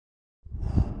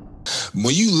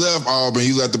when you left Auburn,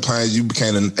 you left the Plains, you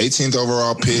became an 18th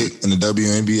overall pick in the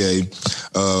WNBA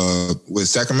with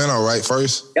Sacramento, right?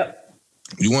 First? Yep.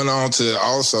 You went on to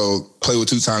also play with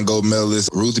two-time gold medalist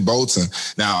Ruthie Bolton.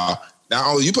 Now, not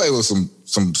only you played with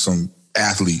some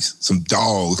athletes, some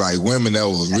dogs, like women that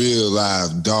was real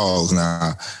live dogs.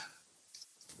 Now,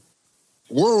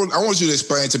 I want you to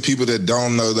explain to people that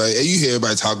don't know, like, you hear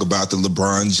everybody talk about the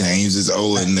LeBron Jameses,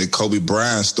 and the Kobe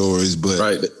Bryant stories,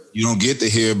 but you don't get to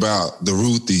hear about the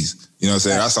Ruthies. You know what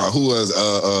I'm saying? I saw who was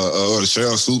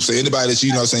Cheryl Swoops. So anybody that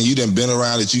you know saying you done been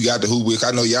around that you got the hoop with.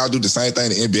 I know y'all do the same thing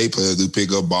the NBA players do,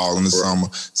 pick up ball in the summer,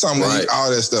 all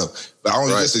that stuff. But I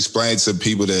want to just explain to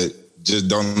people that just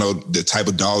don't know the type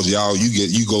of dogs you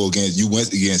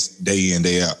went against day in,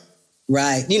 day out.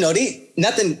 Right. You know,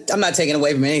 I'm not taking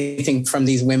away from anything from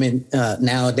these women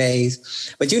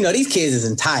nowadays, but these kids is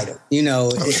entitled.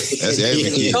 That's every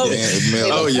kid.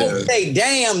 Say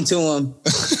damn to them.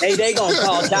 They gonna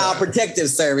call Child Protective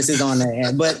Services on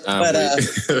their But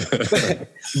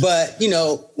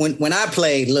when I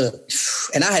played, look,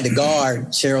 and I had to guard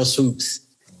Cheryl Swoops.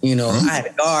 I had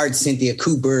to guard Cynthia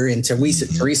Cooper and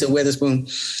Teresa Witherspoon.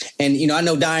 And, I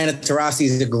know Diana Taurasi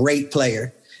is a great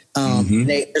player.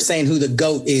 They're saying who the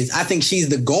GOAT is. I think she's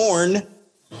the Gorn.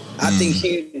 I think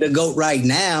she's the GOAT right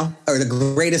now, or the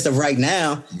greatest of right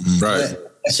now. Right.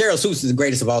 But Cheryl Swoops is the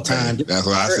greatest of all time. That's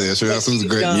what I said. Cheryl Swoops is the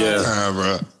greatest of all time,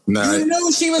 bro. You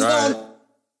knew she was going to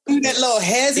do that little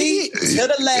hezzy to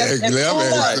the left.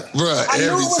 Bro, I knew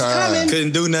it was coming.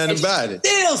 Couldn't do nothing about it.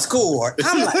 Still scored.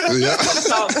 I'm like,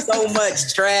 talk so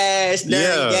much trash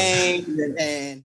during games and